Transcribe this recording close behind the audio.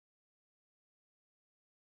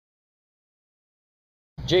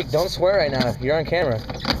Jake, don't swear right now. You're on camera.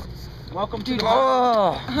 Welcome to the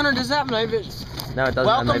Hunter, does that have night vision? No, it doesn't.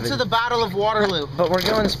 Welcome to the Battle of Waterloo. But we're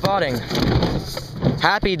going spotting.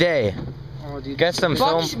 Happy day. Oh, dude. Get some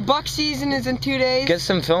film. Buck season is in 2 days. Get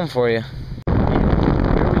some film for you. Here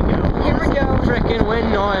we go. Frickin'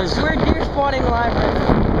 wind noise. We're deer spotting live right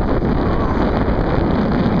now.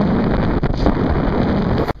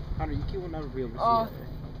 Hunter, you will never be able to see Oh. it.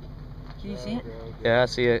 Can you see it? Yeah, I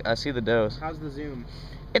see it. I see the does. How's the zoom?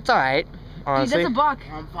 It's alright. Dude, Honestly. that's a buck.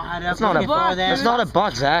 I'm fired up. That's not a buck. That's not a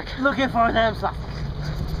buck, Zach. Looking for them.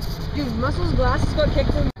 Dude, Muscle's glasses got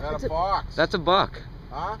kicked in. That's a box. That's a buck.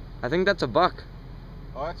 Huh? I think that's a buck.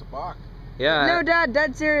 Oh, that's a buck. Yeah. No, Dad,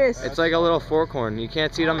 dead serious. It's like a little forkhorn. You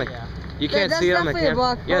can't see it on the. Yeah. You can't That's see it on the definitely a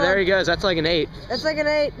camera. buck. Yeah, there he goes. That's like an 8. That's like an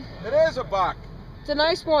 8. It is a buck. It's a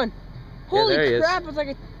nice one. Yeah, Holy there he is. crap, it's like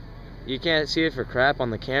a... You can't see it for crap on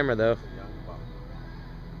the camera though.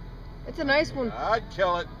 It's a nice one. I'd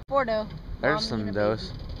kill it. 4 doe. There's Mom, some need a does.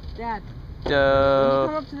 baby. Dad, when you come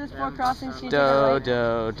Doe. up to this 4 crossing, she Doe.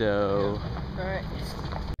 Doe. Doe. Alright.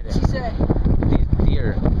 She said,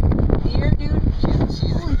 Deer. deer, dude?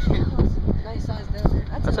 Holy cow. Nice size doe.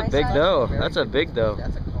 That's a nice big size. doe. That's a big doe.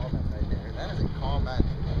 That's a comment right there. That is a comment.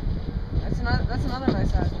 That's another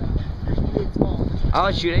nice size doe. It's small. I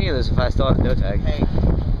would shoot any of this if I still had a doe tag. Hey.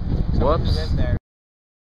 Whoops. Live there.